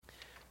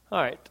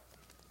All right.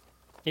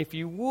 If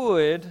you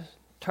would,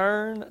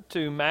 turn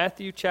to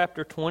Matthew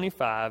chapter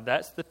 25.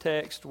 That's the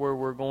text where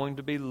we're going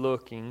to be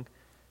looking.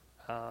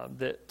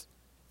 That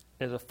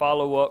is a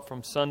follow-up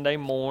from Sunday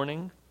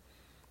morning.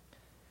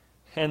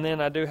 And then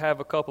I do have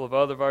a couple of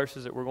other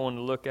verses that we're going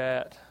to look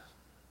at.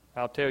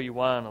 I'll tell you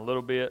why in a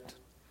little bit.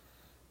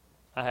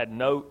 I had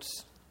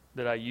notes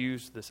that I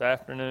used this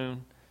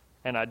afternoon,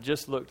 and I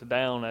just looked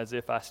down as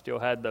if I still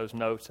had those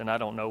notes, and I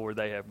don't know where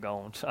they have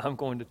gone. So I'm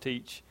going to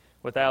teach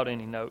without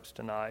any notes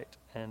tonight,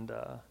 and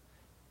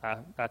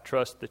I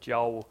trust that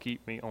y'all will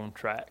keep me on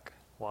track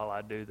while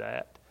I do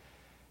that.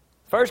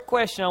 First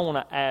question I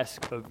want to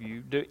ask of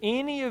you, do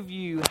any of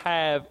you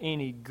have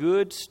any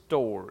good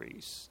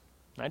stories,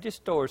 not just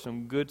stories,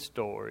 some good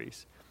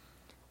stories,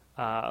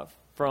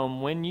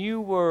 from when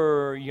you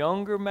were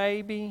younger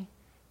maybe,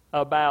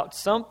 about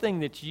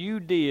something that you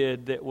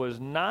did that was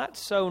not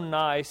so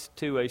nice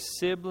to a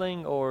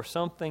sibling, or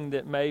something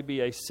that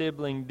maybe a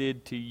sibling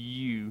did to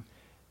you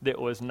that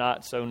was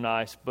not so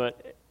nice,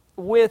 but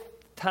with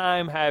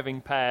time having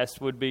passed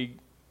would be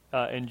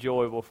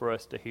enjoyable for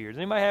us to hear. Does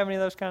anybody have any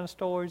of those kind of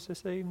stories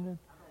this evening?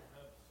 I don't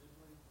have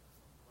siblings,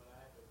 but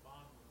I have a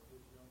bond with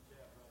this young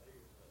chap right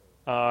here.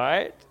 So. All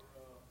right.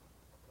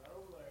 Right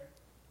over there,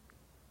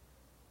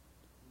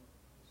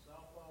 the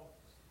softball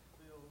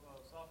field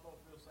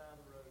side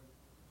of the road,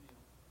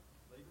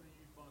 leaving the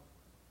youth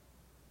function.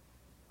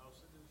 I was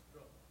sitting in his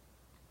truck.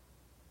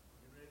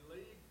 Getting ready to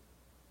leave.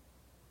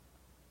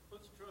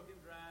 Puts the truck in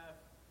drive.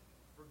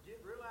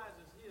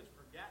 Realizes he has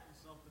forgotten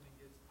something and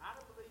gets out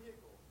of the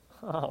vehicle.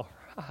 All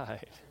right.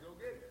 To go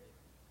get it.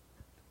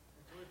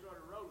 And so he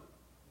started rolling.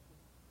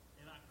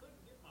 And I couldn't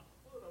get my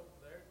foot over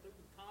there through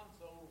the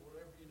console or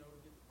whatever, to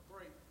get the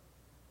brake.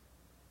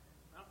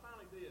 And I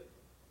finally did.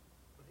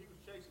 But he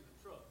was chasing the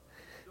truck.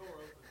 The door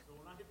opened. So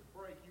when I hit the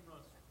brake, he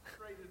runs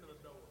straight into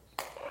the door.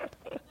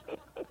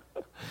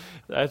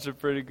 That's a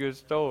pretty good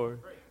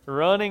story.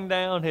 Running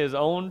down his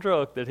own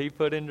truck that he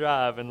put in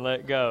drive and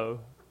let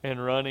go, and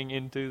running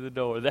into the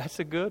door. That's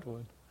a good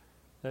one.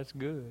 That's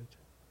good.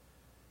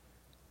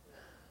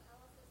 My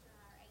little sister and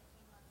I are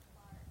 18 months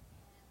apart, and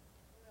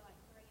we were like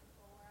 3 and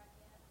 4, I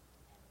guess,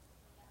 and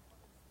we got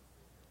one of the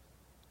sisters.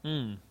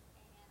 Mm.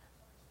 And I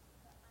told her she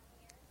could cut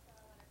my hair, so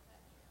I let her cut,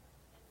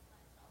 this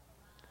much off of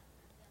mine,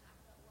 and then I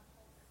cut one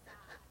whole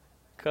side.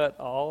 Cut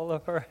all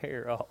of her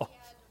hair off. She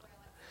had to wear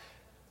like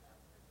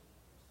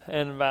ponytails for 2 years.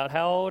 And about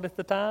how old at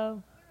the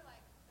time? We were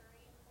like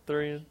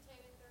 3 and 4. 3 and 2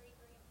 and 3,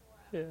 3 and 4.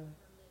 I Yeah. don't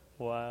remember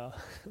little. Wow. But,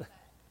 yeah,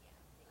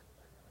 things were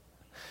really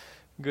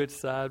funny. Good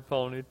side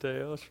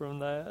ponytails from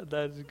that.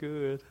 That's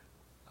good.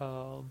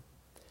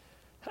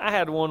 I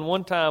had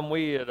one time.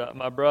 We had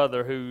my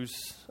brother, who's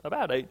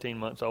about 18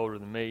 months older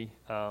than me.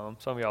 Some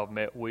of y'all have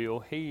met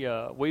Will.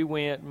 We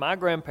went. My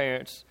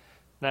grandparents.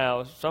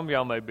 Now, some of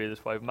y'all may be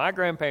this way. My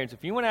grandparents,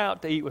 if you went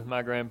out to eat with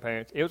my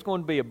grandparents, it was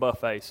going to be a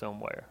buffet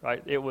somewhere,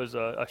 right? It was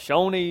a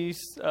Shoney's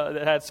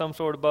that had some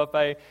sort of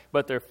buffet,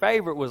 but their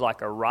favorite was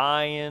like a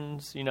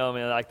Ryan's,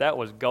 like that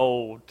was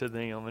gold to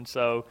them. And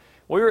so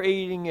we were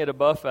eating at a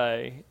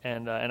buffet,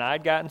 and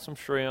I'd gotten some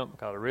shrimp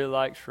because I really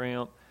like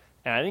shrimp,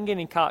 and I didn't get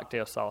any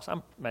cocktail sauce.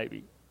 I'm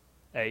maybe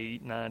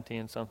 8, 9,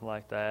 10, something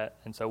like that.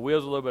 And so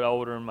Will's a little bit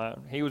older,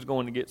 and he was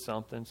going to get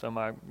something. So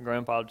my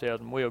grandfather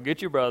tells him, Will,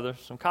 get your brother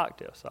some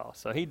cocktail sauce.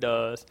 So he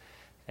does.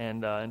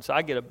 And so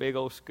I get a big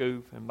old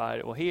scoop and bite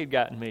it. Well, he had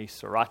gotten me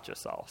sriracha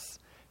sauce.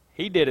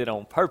 He did it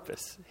on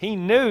purpose. He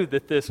knew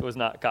that this was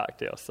not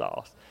cocktail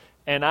sauce.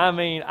 And I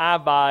mean, I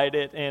bite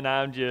it, and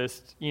I'm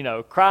just,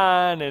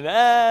 crying, and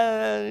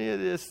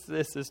this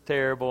is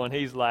terrible, and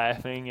he's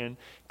laughing. And,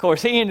 of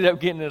course, he ended up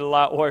getting it a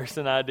lot worse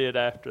than I did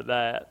after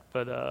that.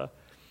 But,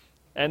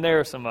 and there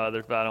are some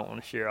others, but I don't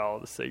want to share all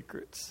the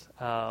secrets.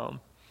 All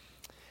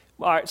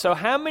right, so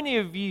how many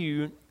of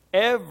you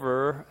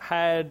ever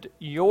had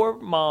your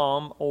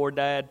mom or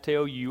dad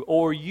tell you,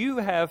 or you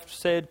have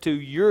said to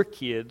your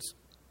kids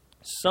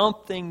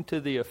something to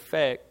the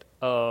effect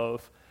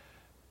of,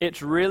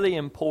 it's really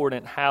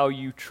important how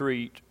you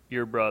treat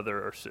your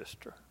brother or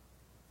sister?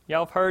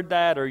 Y'all have heard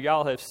that, or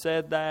y'all have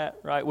said that,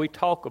 right? We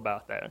talk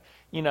about that.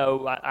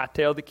 I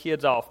tell the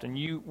kids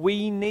often,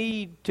 we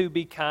need to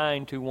be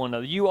kind to one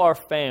another. You are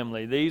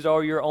family. These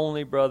are your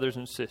only brothers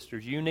and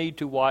sisters. You need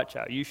to watch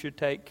out. You should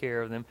take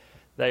care of them.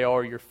 They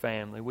are your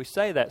family. We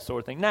say that sort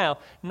of thing. Now,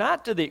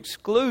 not to the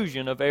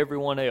exclusion of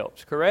everyone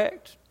else,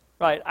 correct?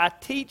 Right? I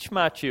teach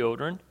my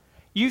children,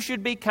 you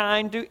should be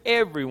kind to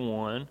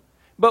everyone,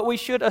 but we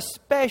should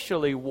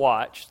especially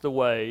watch the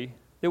way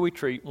that we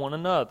treat one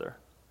another.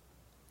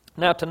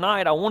 Now,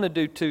 tonight, I want to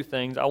do 2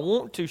 things. I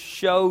want to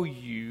show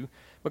you,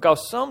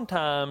 because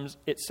sometimes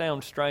it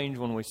sounds strange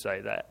when we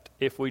say that,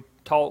 if we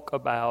talk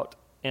about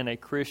in a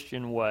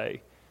Christian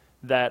way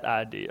that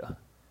idea,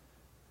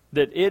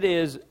 that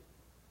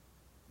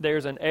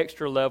there's an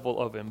extra level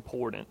of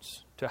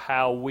importance to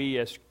how we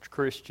as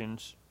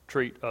Christians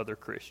treat other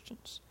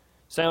Christians.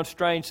 Sounds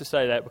strange to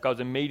say that, because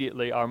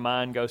immediately our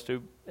mind goes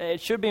to, it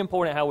should be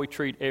important how we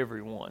treat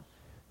everyone.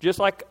 Just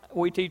like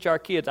we teach our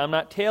kids, I'm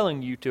not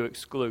telling you to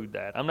exclude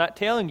that. I'm not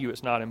telling you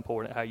it's not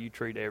important how you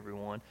treat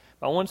everyone.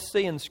 But I want to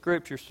see in the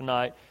Scriptures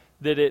tonight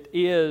that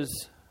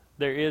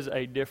there is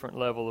a different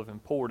level of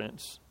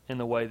importance in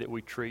the way that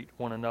we treat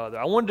one another.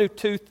 I want to do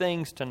two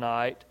things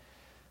tonight.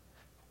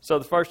 So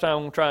the first time I'm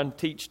going to try and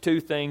teach two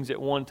things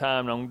at one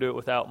time, and I'm going to do it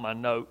without my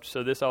notes.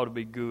 So this ought to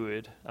be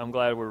good. I'm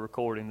glad we're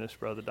recording this,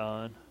 Brother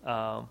Don.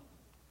 I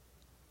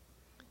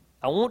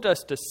want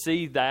us to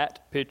see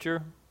that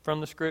picture from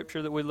the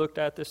Scripture that we looked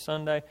at this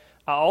Sunday.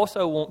 I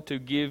also want to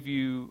give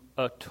you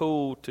a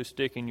tool to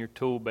stick in your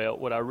tool belt.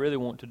 What I really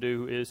want to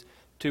do is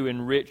to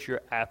enrich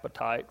your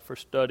appetite for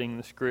studying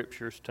the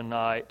Scriptures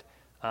tonight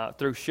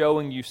through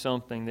showing you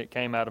something that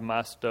came out of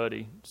my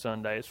study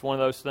Sunday. It's one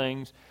of those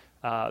things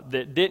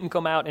that didn't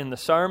come out in the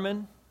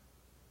sermon,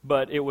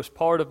 but it was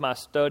part of my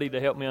study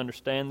to help me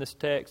understand this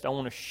text. I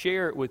want to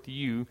share it with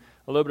you,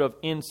 a little bit of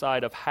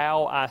insight of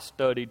how I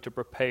studied to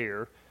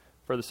prepare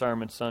for the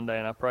sermon Sunday,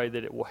 and I pray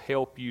that it will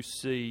help you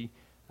see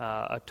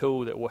a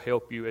tool that will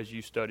help you as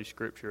you study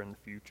Scripture in the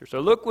future. So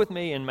look with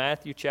me in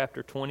Matthew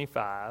chapter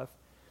 25.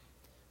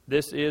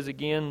 This is,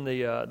 again,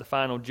 the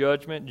final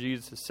judgment.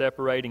 Jesus is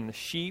separating the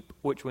sheep,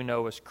 which we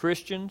know as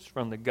Christians,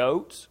 from the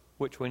goats,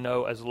 which we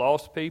know as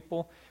lost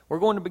people. We're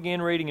going to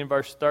begin reading in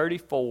verse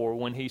 34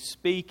 when he's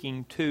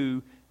speaking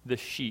to the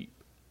sheep.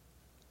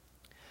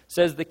 It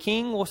says, "The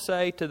king will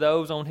say to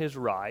those on his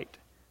right,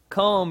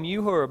 'Come,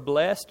 you who are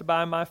blessed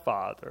by my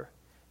Father,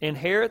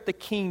 inherit the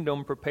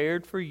kingdom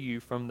prepared for you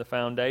from the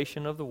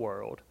foundation of the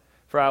world.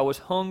 For I was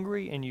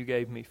hungry, and you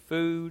gave me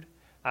food.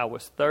 I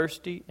was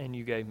thirsty, and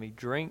you gave me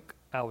drink.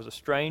 I was a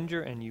stranger,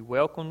 and you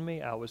welcomed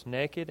me. I was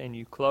naked, and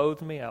you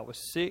clothed me. I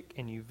was sick,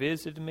 and you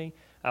visited me.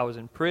 I was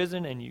in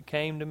prison, and you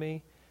came to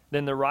me.'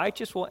 Then the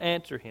righteous will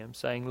answer him,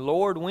 saying,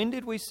 'Lord, when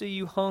did we see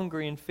you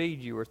hungry and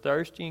feed you, or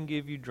thirsty and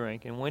give you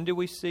drink? And when did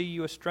we see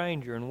you a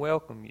stranger and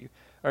welcome you,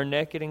 or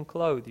naked and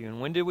clothe you?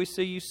 And when did we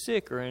see you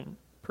sick or in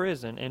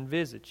prison and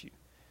visit you?'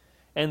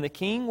 And the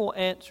king will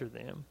answer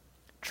them,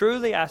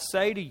 'Truly I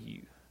say to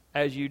you,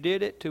 as you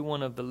did it to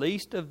one of the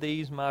least of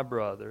these my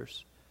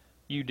brothers,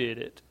 you did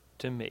it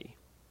to me.'"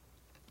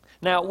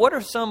 Now, what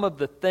are some of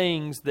the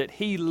things that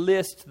he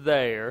lists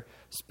there,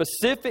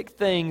 specific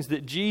things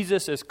that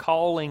Jesus is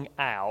calling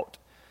out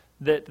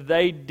that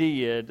they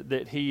did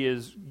that he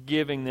is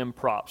giving them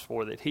props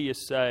for, that he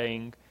is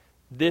saying,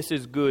 this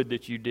is good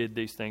that you did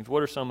these things?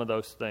 What are some of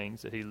those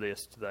things that he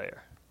lists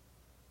there?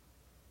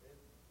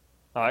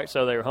 All right,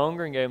 so they were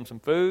hungry and gave them some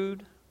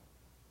food.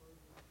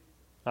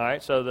 All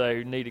right, so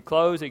they needed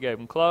clothes, he gave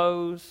them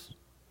clothes.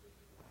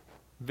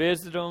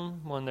 Visited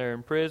them when they're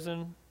in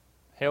prison.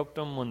 Helped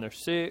them when they're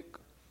sick.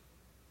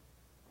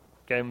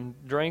 Gave them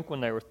drink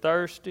when they were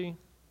thirsty.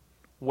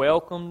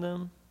 Welcomed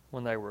them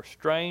when they were a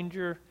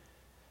stranger.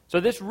 So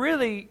this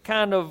really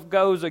kind of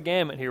goes a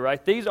gamut here,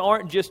 right? These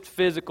aren't just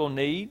physical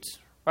needs,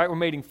 right? We're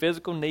meeting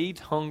physical needs,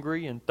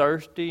 hungry and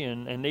thirsty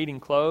and needing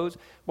clothes.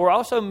 We're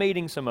also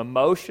meeting some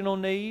emotional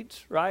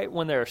needs, right?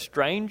 When they're a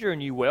stranger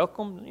and you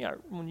welcome, you know,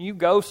 when you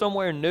go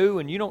somewhere new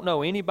and you don't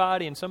know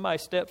anybody and somebody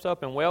steps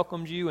up and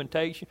welcomes you and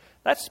takes you,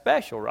 that's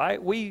special,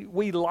 right? We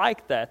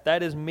like that.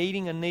 That is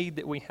meeting a need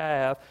that we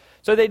have.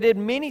 So they did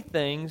many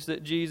things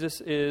that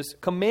Jesus is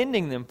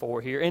commending them for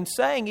here, and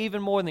saying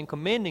even more than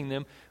commending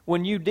them,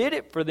 when you did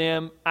it for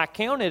them, I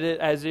counted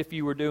it as if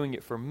you were doing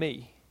it for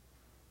me,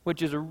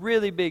 which is a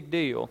really big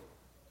deal.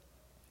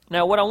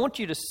 Now, what I want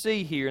you to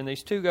see here, and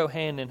these two go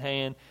hand in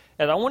hand,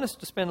 is I want us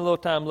to spend a little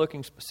time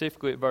looking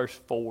specifically at verse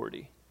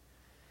 40.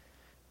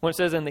 When it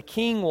says, "And the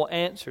king will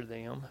answer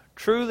them,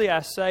 'Truly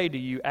I say to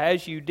you,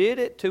 as you did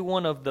it to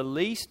one of the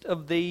least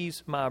of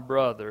these my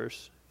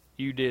brothers,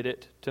 you did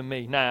it to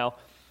me.'" Now,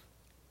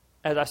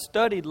 as I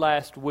studied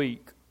last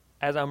week,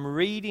 as I'm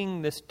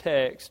reading this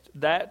text,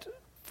 that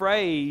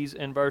phrase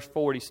in verse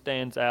 40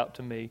 stands out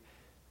to me.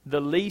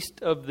 "The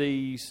least of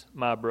these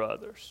my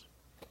brothers."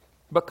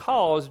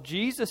 Because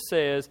Jesus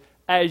says,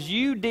 as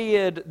you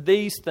did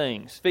these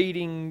things,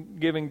 feeding,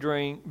 giving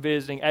drink,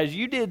 visiting, as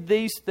you did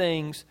these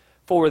things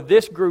for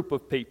this group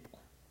of people,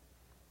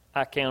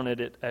 I counted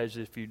it as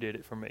if you did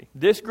it for me.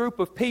 This group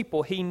of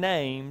people he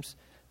names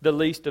the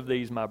least of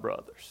these my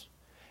brothers.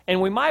 And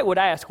we would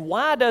ask,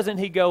 why doesn't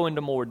he go into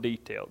more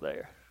detail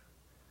there?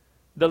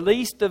 The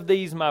least of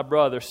these my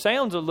brothers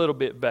sounds a little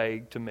bit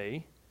vague to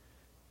me.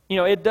 You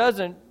know, it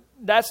doesn't.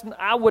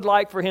 I would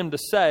like for him to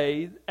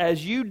say,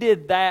 as you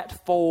did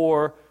that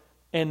for,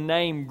 and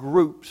name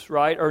groups,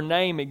 right? Or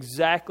name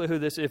exactly who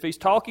this is. If he's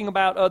talking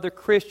about other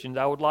Christians,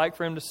 I would like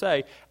for him to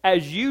say,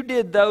 as you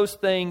did those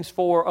things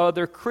for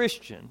other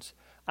Christians,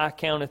 I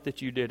count it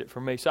that you did it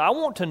for me. So I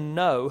want to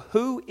know,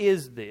 who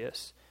is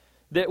this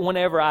that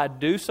whenever I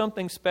do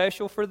something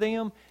special for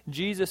them,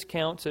 Jesus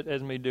counts it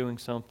as me doing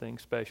something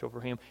special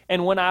for him.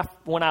 And when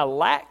I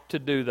lack to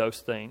do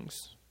those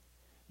things,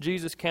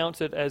 Jesus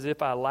counts it as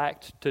if I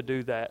lacked to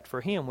do that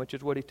for him, which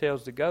is what he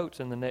tells the goats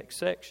in the next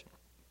section.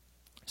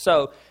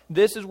 So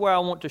this is where I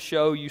want to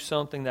show you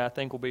something that I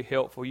think will be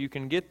helpful. You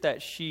can get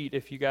that sheet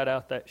if you got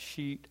out that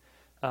sheet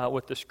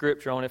with the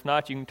scripture on. If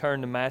not, you can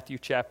turn to Matthew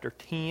chapter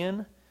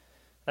 10.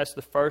 That's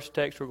the first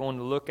text we're going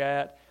to look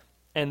at.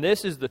 And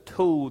this is the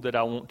tool that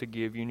I want to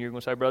give you. And you're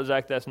going to say, Brother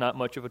Zach, that's not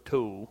much of a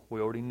tool.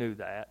 We already knew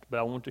that. But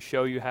I want to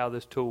show you how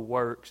this tool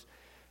works.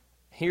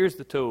 Here's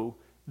the tool.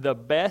 The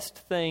best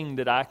thing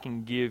that I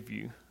can give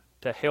you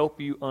to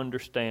help you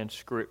understand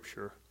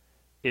Scripture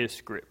is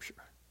Scripture.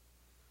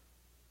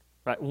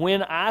 Right?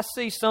 When I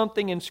see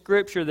something in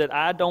Scripture that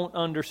I don't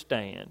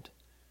understand,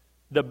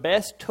 the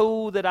best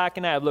tool that I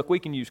can have, look, we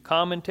can use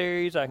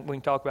commentaries. We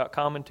can talk about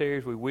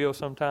commentaries. We will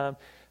sometime.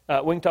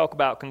 We can talk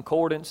about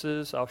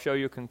concordances. I'll show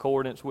you a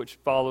concordance which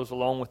follows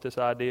along with this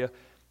idea.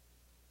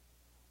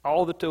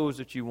 All the tools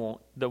that you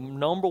want. The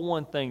number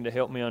one thing to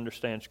help me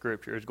understand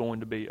Scripture is going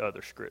to be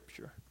other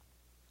Scripture.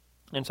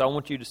 And so I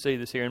want you to see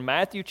this here. In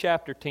Matthew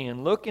chapter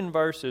 10, look in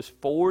verses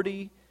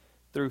 40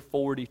 through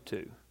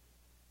 42.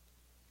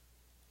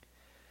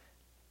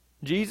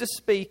 Jesus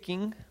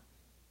speaking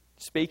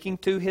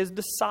to his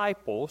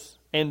disciples,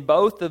 and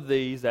both of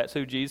these, that's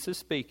who Jesus is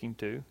speaking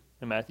to.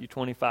 In Matthew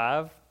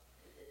 25,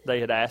 they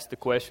had asked the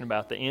question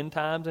about the end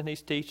times, and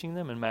he's teaching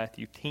them. In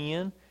Matthew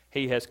 10,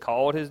 he has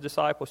called his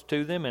disciples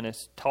to them and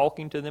is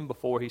talking to them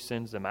before he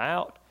sends them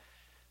out.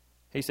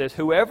 He says,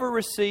 "Whoever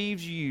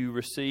receives you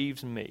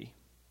receives me,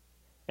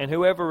 and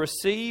whoever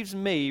receives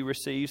me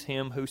receives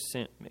him who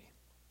sent me.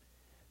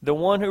 The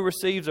one who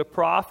receives a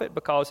prophet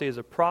because he is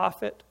a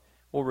prophet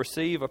will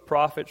receive a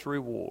prophet's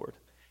reward.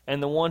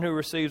 And the one who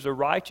receives a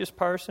righteous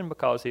person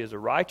because he is a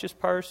righteous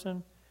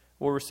person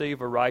will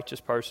receive a righteous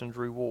person's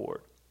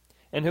reward.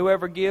 And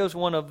whoever gives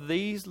one of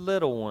these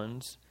little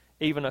ones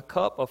even a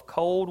cup of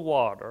cold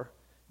water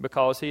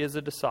because he is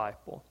a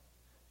disciple,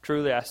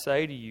 truly I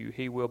say to you,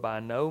 he will by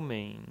no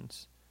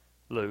means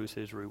lose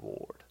his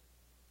reward."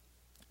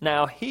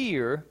 Now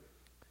here,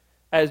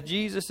 as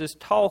Jesus is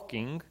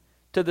talking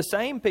to the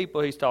same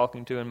people he's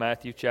talking to in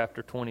Matthew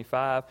chapter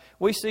 25,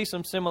 we see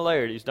some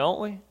similarities, don't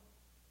we?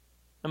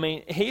 I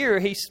mean, here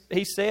he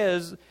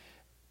says,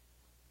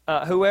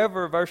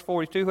 whoever, verse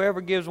 42,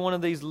 whoever gives one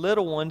of these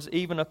little ones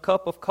even a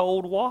cup of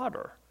cold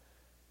water.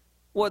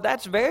 Well,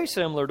 that's very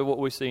similar to what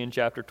we see in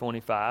chapter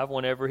 25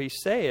 whenever he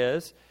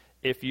says,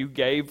 if you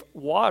gave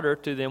water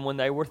to them when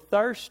they were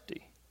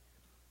thirsty,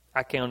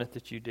 I count it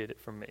that you did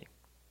it for me.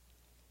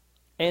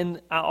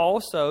 And I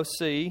also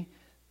see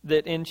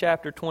that in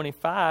chapter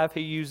 25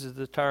 he uses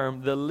the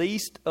term, the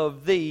least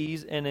of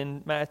these, and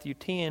in Matthew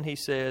 10 he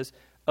says,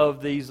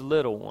 of these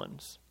little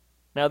ones.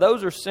 Now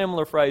those are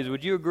similar phrases.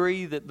 Would you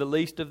agree that the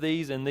least of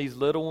these and these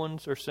little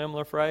ones are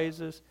similar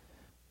phrases?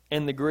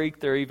 In the Greek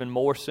they're even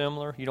more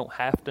similar. You don't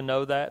have to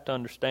know that to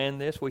understand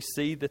this. We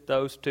see that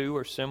those two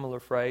are similar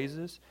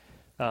phrases.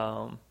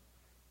 I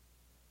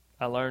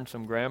learned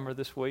some grammar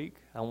this week.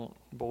 I won't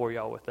bore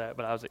y'all with that,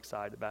 but I was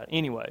excited about it.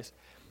 Anyways,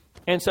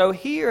 and so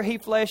here he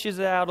fleshes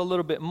it out a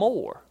little bit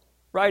more.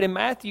 Right, in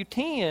Matthew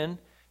 10,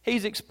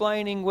 he's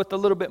explaining with a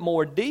little bit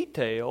more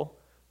detail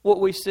what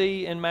we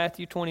see in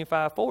Matthew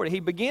 25:40. He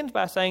begins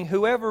by saying,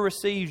 whoever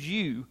receives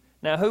you.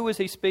 Now, who is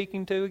he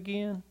speaking to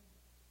again?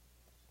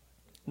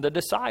 The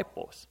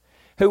disciples.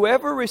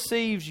 Whoever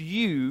receives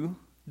you,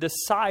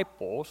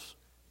 disciples,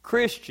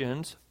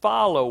 Christians,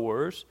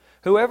 followers,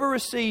 whoever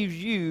receives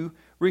you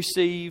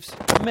receives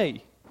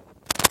me.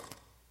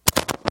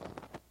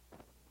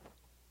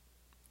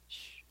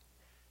 Shh.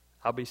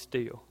 I'll be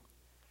still.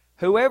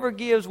 Whoever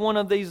gives one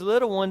of these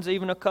little ones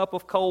even a cup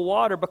of cold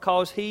water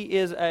because he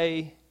is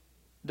a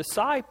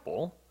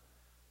disciple,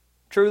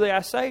 truly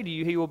I say to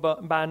you, he will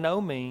by no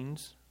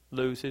means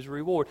lose his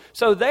reward.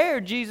 So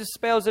there Jesus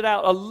spells it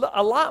out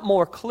a lot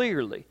more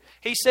clearly.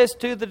 He says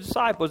to the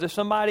disciples, if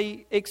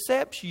somebody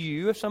accepts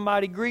you, if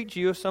somebody greets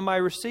you, if somebody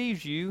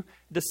receives you,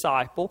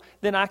 disciple,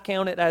 then I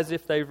count it as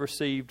if they've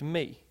received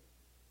me.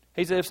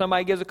 He said if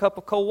somebody gives a cup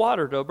of cold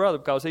water to a brother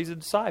because he's a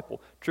disciple,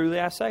 truly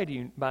I say to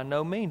you, by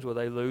no means will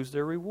they lose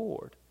their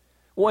reward.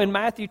 Well, in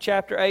Matthew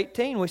chapter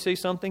 18, we see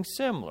something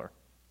similar.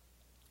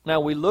 Now,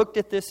 we looked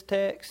at this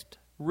text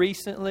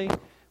recently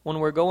when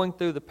we're going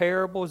through the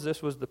parables.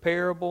 This was the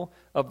parable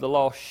of the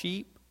lost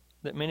sheep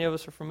that many of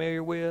us are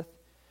familiar with.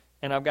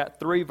 And I've got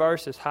 3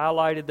 verses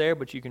highlighted there,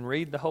 but you can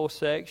read the whole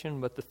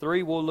section. But the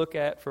 3 we'll look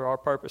at for our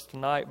purpose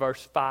tonight.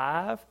 Verse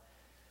 5,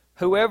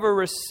 whoever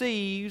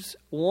receives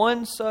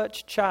one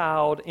such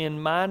child in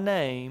my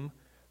name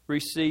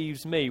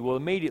receives me. Well,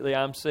 immediately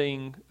I'm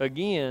seeing,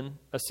 again,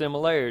 a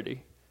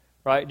similarity.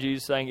 Right?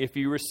 Jesus saying, if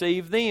you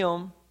receive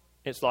them,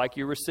 it's like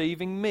you're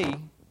receiving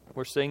me.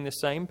 We're seeing the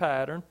same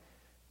pattern.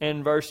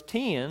 And verse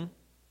 10,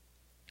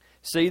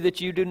 see that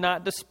you do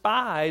not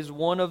despise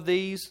one of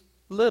these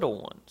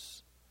little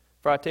ones.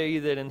 For I tell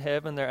you that in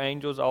heaven their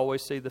angels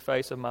always see the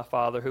face of my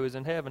Father who is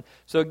in heaven.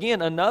 So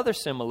again, another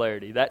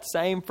similarity. That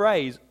same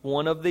phrase,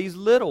 one of these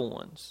little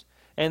ones.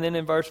 And then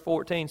in verse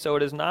 14, so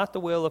it is not the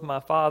will of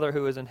my Father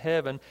who is in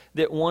heaven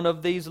that one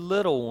of these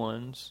little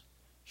ones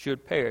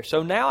should perish.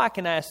 So now I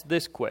can ask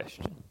this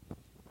question.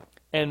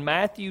 In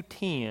Matthew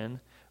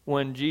 10,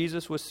 when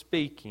Jesus was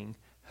speaking,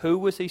 who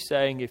was he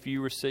saying, if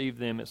you receive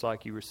them, it's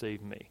like you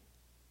receive me?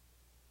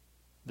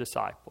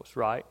 Disciples,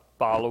 right?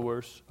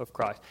 Followers of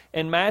Christ.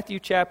 In Matthew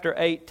chapter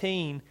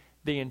 18,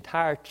 the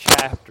entire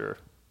chapter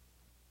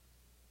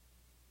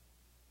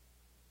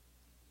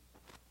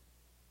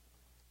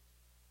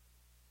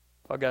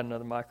I got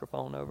another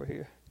microphone over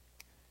here.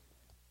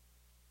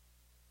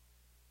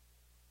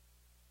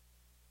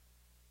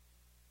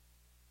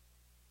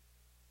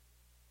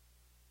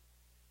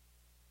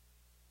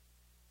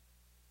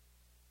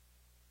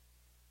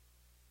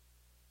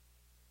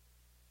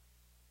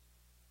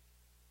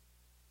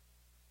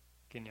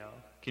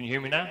 Can you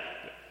hear me now?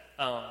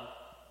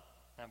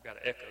 I've got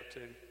an echo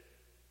too.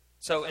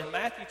 So in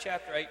Matthew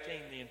chapter 18,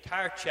 the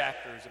entire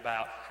chapter is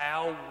about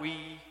how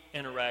we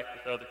interact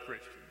with other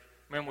Christians.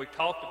 Remember, we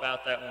talked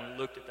about that when we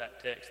looked at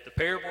that text. The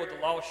parable of the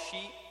lost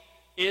sheep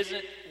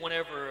isn't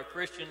whenever a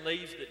Christian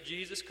leaves that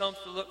Jesus comes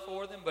to look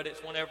for them, but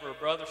it's whenever a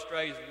brother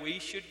strays, we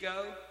should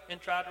go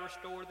and try to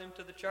restore them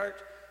to the church.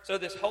 So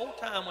this whole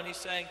time when he's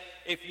saying,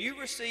 if you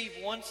receive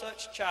one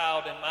such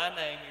child in my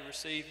name, you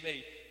receive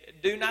me.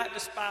 Do not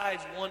despise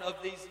one of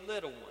these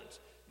little ones.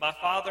 My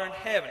Father in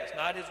heaven, it's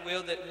not his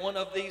will that one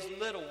of these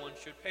little ones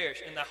should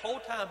perish. And the whole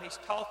time he's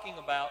talking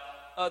about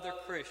other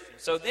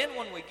Christians. So then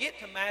when we get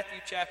to Matthew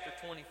chapter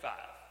 25,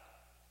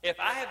 if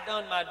I have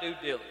done my due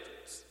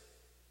diligence,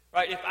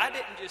 right, if I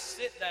didn't just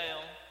sit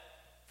down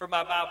for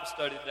my Bible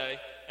study today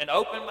and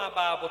open my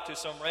Bible to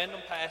some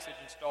random passage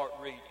and start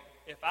reading,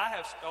 if I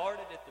have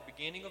started at the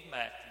beginning of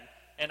Matthew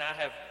and I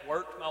have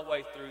worked my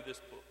way through this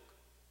book,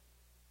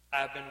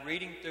 I've been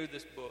reading through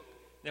this book,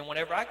 then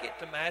whenever I get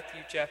to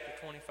Matthew chapter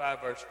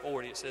 25, verse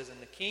 40, it says,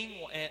 and the king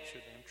will answer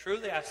them,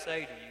 truly I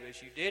say to you,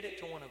 as you did it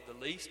to one of the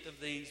least of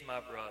these, my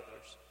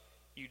brothers,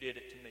 you did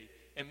it to me.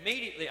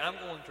 Immediately, I'm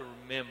going to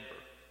remember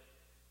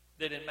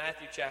that in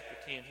Matthew chapter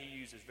 10, he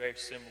uses very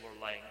similar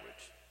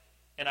language.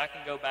 And I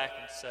can go back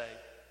and say,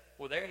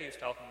 well, there he was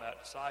talking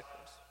about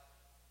disciples.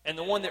 And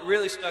the one that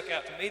really stuck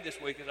out to me this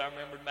week is I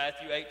remembered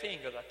Matthew 18,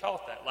 because I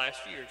taught that last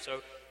year.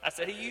 So I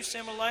said, he used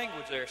similar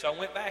language there. So I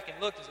went back and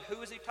looked and said,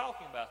 who is he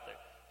talking about there?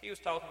 He was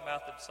talking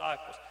about the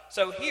disciples.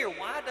 So here,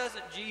 why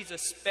doesn't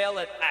Jesus spell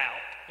it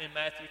out in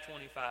Matthew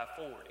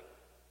 25:40?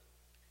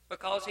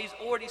 Because he's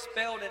already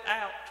spelled it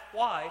out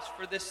twice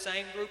for this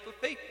same group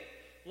of people.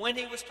 When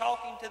he was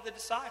talking to the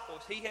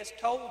disciples, he has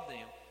told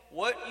them,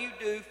 what you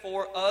do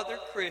for other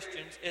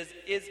Christians is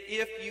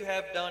if you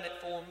have done it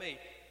for me.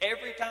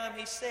 Every time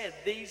he said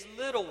these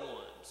little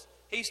ones,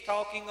 he's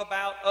talking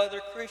about other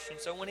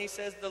Christians. So when he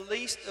says the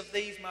least of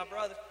these, my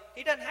brothers,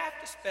 he doesn't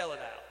have to spell it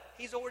out.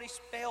 He's already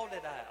spelled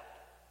it out.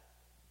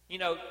 You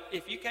know,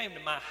 if you came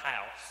to my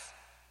house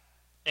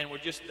and were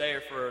just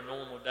there for a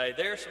normal day,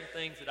 there are some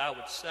things that I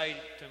would say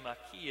to my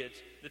kids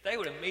that they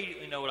would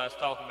immediately know what I was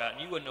talking about,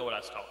 and you wouldn't know what I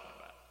was talking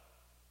about.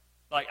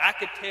 Like, I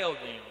could tell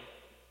them,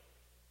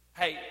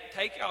 hey,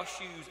 take y'all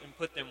shoes and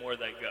put them where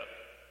they go.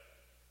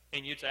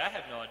 And you'd say, I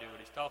have no idea what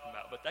he's talking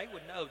about. But they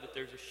would know that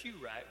there's a shoe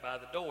rack by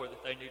the door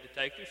that they need to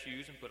take their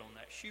shoes and put on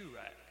that shoe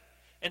rack.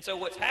 And so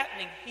what's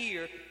happening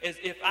here is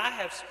if I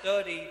have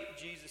studied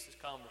Jesus'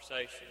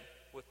 conversation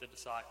with the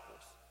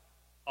disciples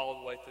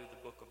all the way through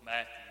the book of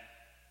Matthew,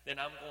 then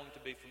I'm going to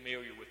be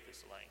familiar with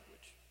this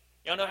language.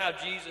 Y'all know how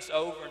Jesus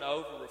over and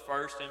over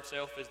refers to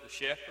himself as the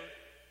shepherd?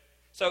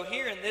 So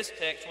here in this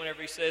text,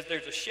 whenever he says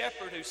there's a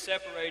shepherd who's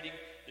separating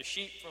the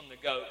sheep from the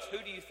goats, who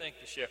do you think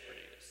the shepherd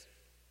is?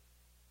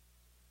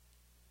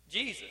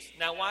 Jesus.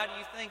 Now, why do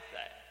you think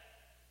that?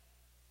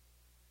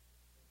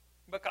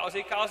 Because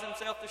he calls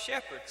himself the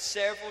shepherd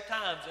several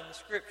times in the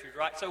scriptures,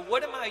 right? So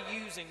what am I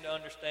using to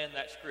understand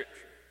that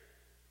scripture?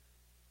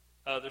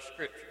 Other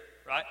scripture,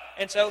 right?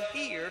 And so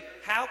here,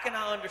 how can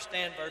I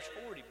understand verse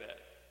 40 better?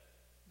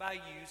 By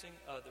using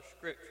other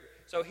scripture.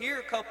 So here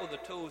are a couple of the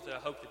tools that I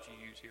hope that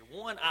you use here.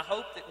 One, I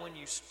hope that when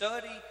you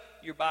study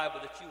your Bible,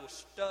 that you will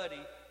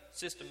study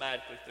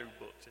systematically through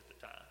books at the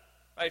time.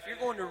 Right, if you're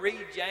going to read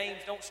James,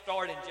 don't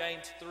start in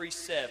James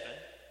 3:7.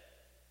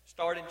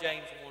 Start in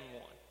James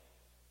 1:1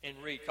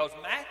 and read. Because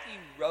Matthew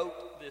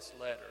wrote this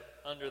letter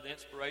under the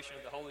inspiration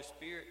of the Holy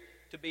Spirit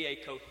to be a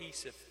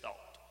cohesive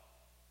thought.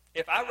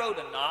 If I wrote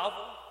a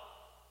novel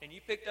and you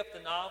picked up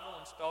the novel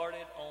and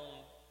started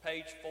on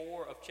page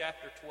 4 of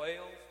chapter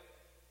 12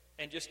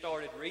 and just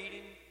started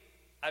reading,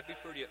 I'd be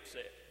pretty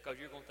upset because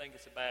you're going to think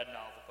it's a bad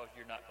novel because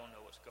you're not going to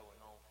know what's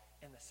going on.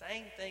 And the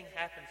same thing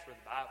happens for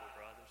the Bible,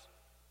 brothers.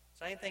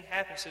 Same thing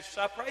happens.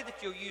 So I pray that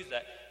you'll use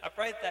that. I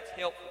pray that that's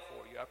helpful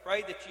for you. I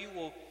pray that you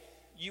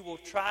will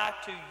try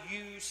to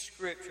use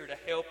Scripture to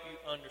help you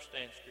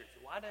understand Scripture.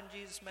 Why doesn't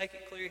Jesus make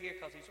it clear here?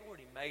 Because he's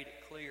already made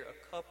it clear a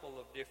couple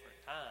of different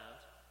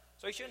times.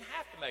 So he shouldn't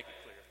have to make it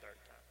clear a third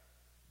time.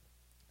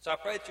 So I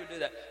pray that you'll do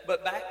that.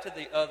 But back to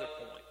the other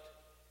point.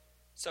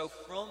 So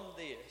from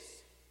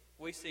this,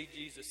 we see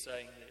Jesus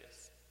saying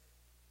this.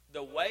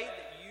 The way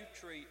that you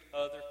treat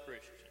other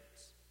Christians,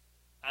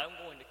 I'm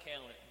going to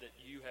count it that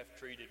you have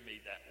treated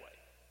me that way.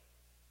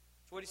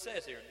 That's what he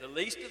says here. The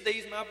least of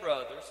these, my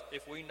brothers,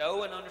 if we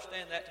know and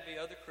understand that to be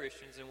other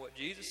Christians, and what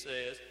Jesus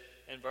says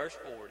in verse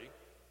 40,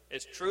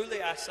 is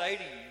truly I say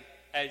to you,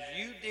 as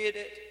you did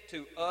it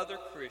to other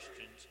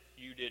Christians,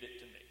 you did it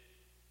to me.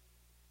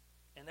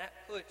 And that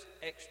puts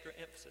extra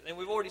emphasis. And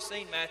we've already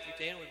seen Matthew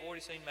 10, we've already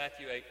seen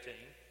Matthew 18.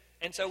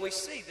 And so we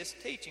see this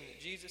teaching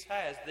that Jesus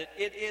has, that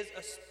it is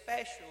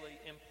especially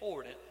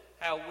important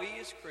how we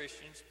as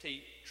Christians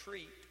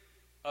treat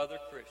other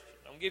Christians.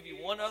 I'm going to give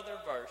you one other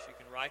verse. You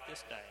can write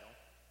this down.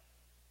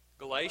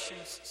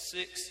 Galatians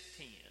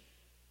 6:10.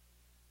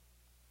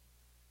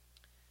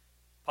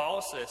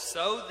 Paul says,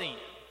 "So then,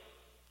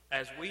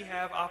 as we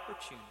have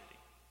opportunity,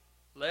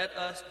 let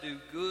us do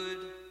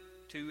good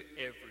to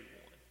everyone."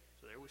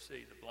 So there we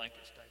see the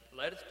blanket statement.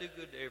 Let us do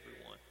good to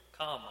everyone,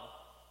 comma,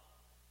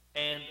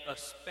 and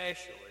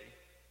especially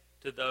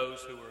to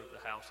those who are of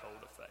the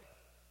household of faith.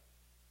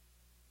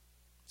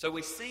 So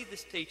we see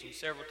this teaching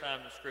several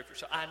times in Scripture.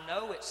 So I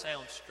know it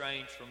sounds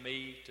strange for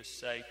me to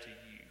say to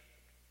you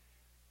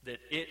that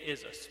it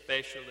is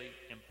especially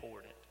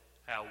important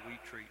how we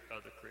treat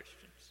other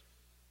Christians.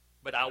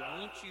 But I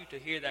want you to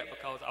hear that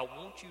because I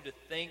want you to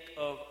think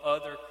of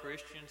other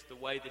Christians the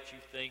way that you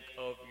think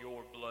of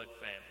your blood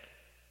family.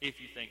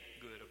 If you think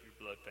good of your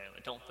blood family.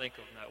 Don't think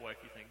of them that way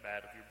if you think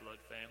bad of your blood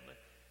family.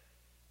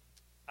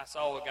 I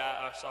saw a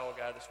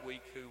guy this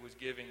week who was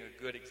giving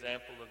a good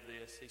example of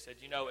this. He said,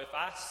 if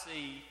I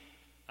see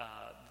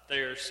that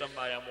there's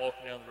somebody, I'm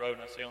walking down the road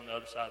and I see on the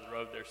other side of the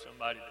road there's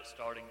somebody that's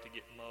starting to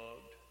get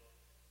mugged,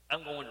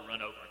 I'm going to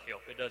run over and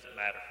help. It doesn't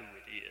matter who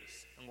it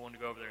is. I'm going to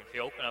go over there and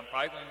help, and I'm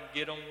probably going to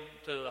get them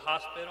to the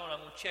hospital, and I'm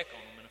going to check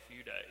on them in a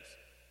few days.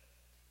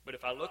 But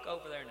if I look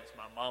over there and it's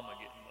my mama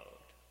getting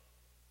mugged,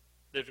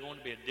 there's going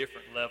to be a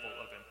different level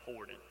of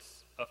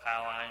importance of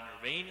how I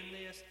intervene in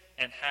this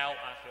and how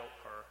I help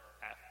her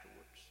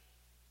afterwards.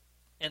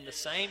 And the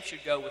same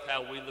should go with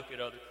how we look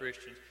at other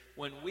Christians.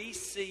 When we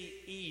see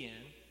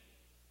Ian,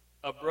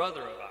 a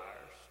brother of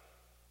ours,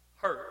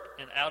 hurt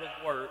and out of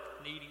work,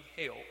 needing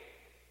help,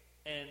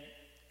 and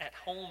at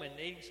home and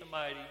needing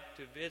somebody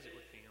to visit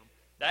with him,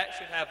 that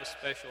should have a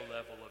special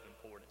level of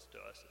importance to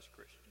us as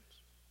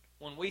Christians.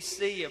 When we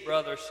see a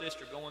brother or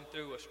sister going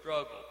through a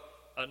struggle,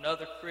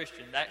 another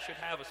Christian, that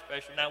should have a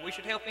special... Now, we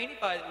should help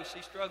anybody that we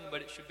see struggling,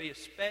 but it should be a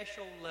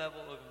special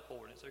level of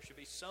importance. There should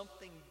be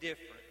something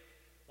different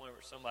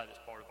whenever it's somebody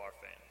that's part of our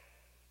family,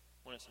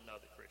 when it's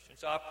another Christian.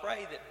 So I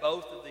pray that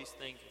both of these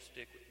things will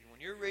stick with you. When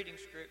you're reading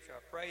Scripture,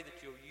 I pray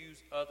that you'll use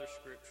other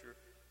Scripture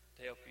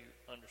to help you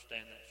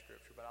understand that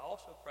Scripture. But I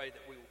also pray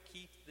that we will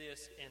keep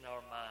this in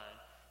our mind,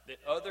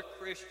 that other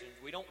Christians,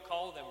 we don't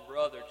call them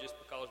brother just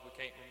because we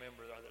can't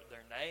remember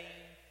their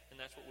name, and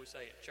that's what we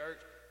say at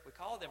church. We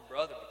call them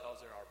brother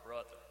because they're our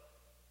brother.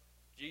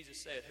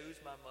 Jesus said, "Who's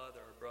my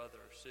mother or brother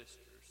or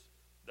sisters?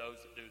 Those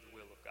that do the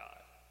will of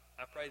God."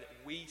 I pray that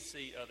we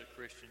see other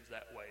Christians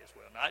that way as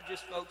well. Not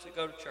just folks that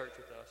go to church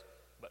with us,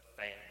 but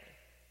family.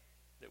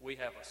 That we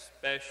have a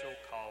special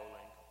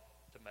calling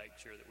to make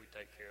sure that we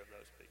take care of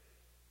those people.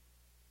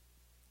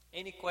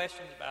 Any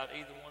questions about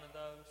either one of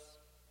those?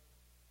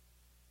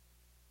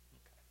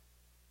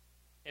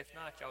 Okay. If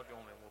not, y'all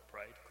join me and we'll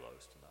pray to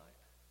close tonight.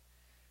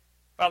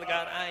 Father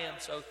God, I am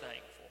so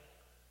thankful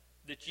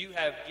that you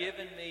have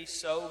given me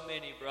so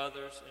many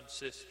brothers and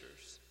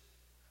sisters.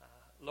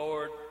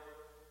 Lord,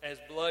 as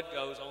blood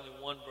goes, only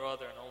one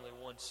brother and only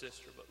one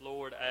sister. But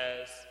Lord,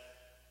 as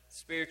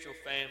spiritual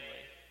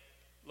family,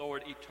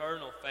 Lord,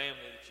 eternal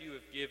family, that you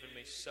have given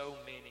me so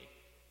many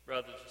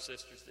brothers and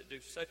sisters that do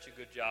such a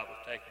good job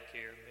of taking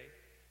care of me.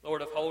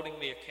 Lord, of holding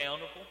me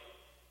accountable,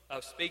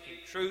 of speaking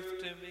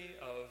truth to me,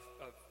 of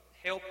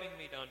helping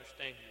me to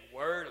understand your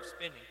word, of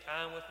spending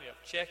time with me, of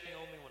checking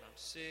on me when I'm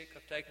sick,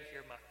 of taking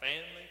care of my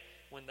family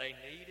when they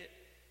need it.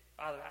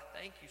 Father, I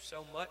thank you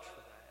so much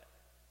for that.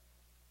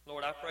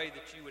 Lord, I pray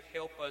that you would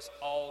help us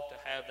all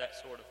to have that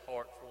sort of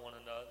heart for one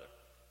another,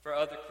 for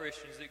other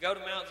Christians that go to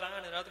Mount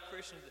Zion and other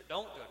Christians that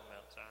don't go to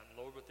Mount Zion,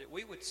 Lord, but that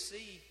we would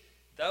see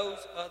those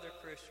other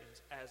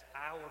Christians as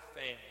our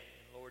family,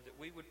 and Lord, that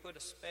we would put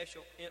a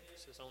special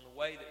emphasis on the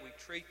way that we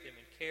treat them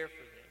and care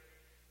for them.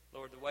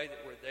 Lord, the way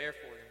that we're there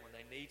for them when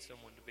they need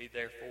someone to be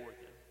there for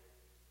them.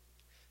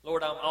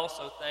 Lord, I'm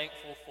also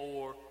thankful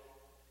for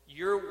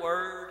your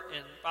word,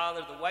 and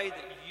Father, the way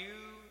that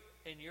you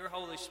and your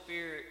Holy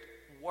Spirit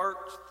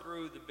worked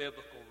through the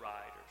biblical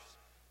writers.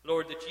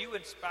 Lord, that you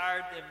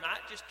inspired them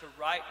not just to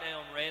write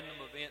down random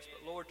events,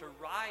 but Lord, to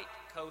write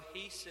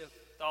cohesive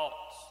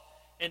thoughts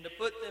and to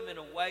put them in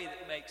a way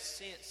that makes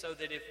sense so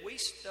that if we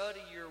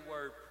study your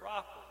word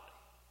properly,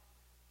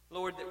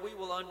 Lord, that we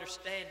will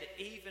understand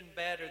it even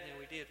better than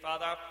we did.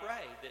 Father, I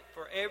pray that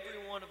for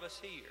every one of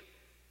us here,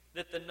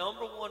 that the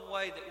number one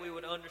way that we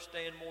would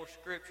understand more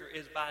Scripture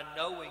is by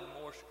knowing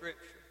more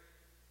Scripture.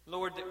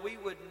 Lord, that we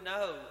would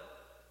know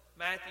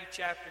Matthew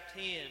chapter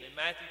 10 and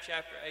Matthew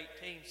chapter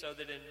 18, so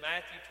that in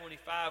Matthew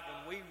 25,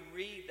 when we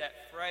read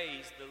that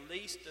phrase, the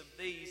least of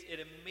these,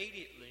 it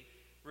immediately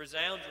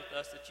resounds with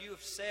us that you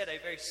have said a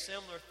very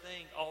similar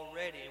thing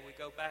already, and we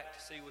go back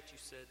to see what you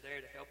said there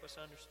to help us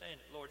understand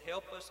it. Lord,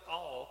 help us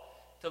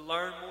all to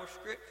learn more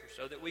Scripture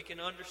so that we can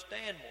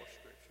understand more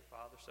Scripture,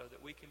 Father, so that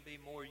we can be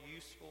more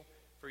useful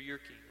for your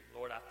kingdom.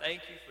 Lord, I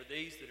thank you for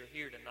these that are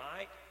here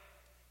tonight.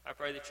 I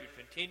pray that you'd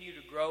continue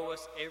to grow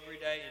us every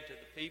day into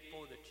the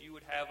people that you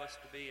would have us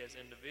to be as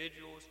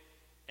individuals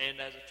and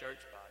as a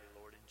church body,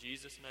 Lord. In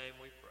Jesus' name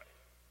we pray.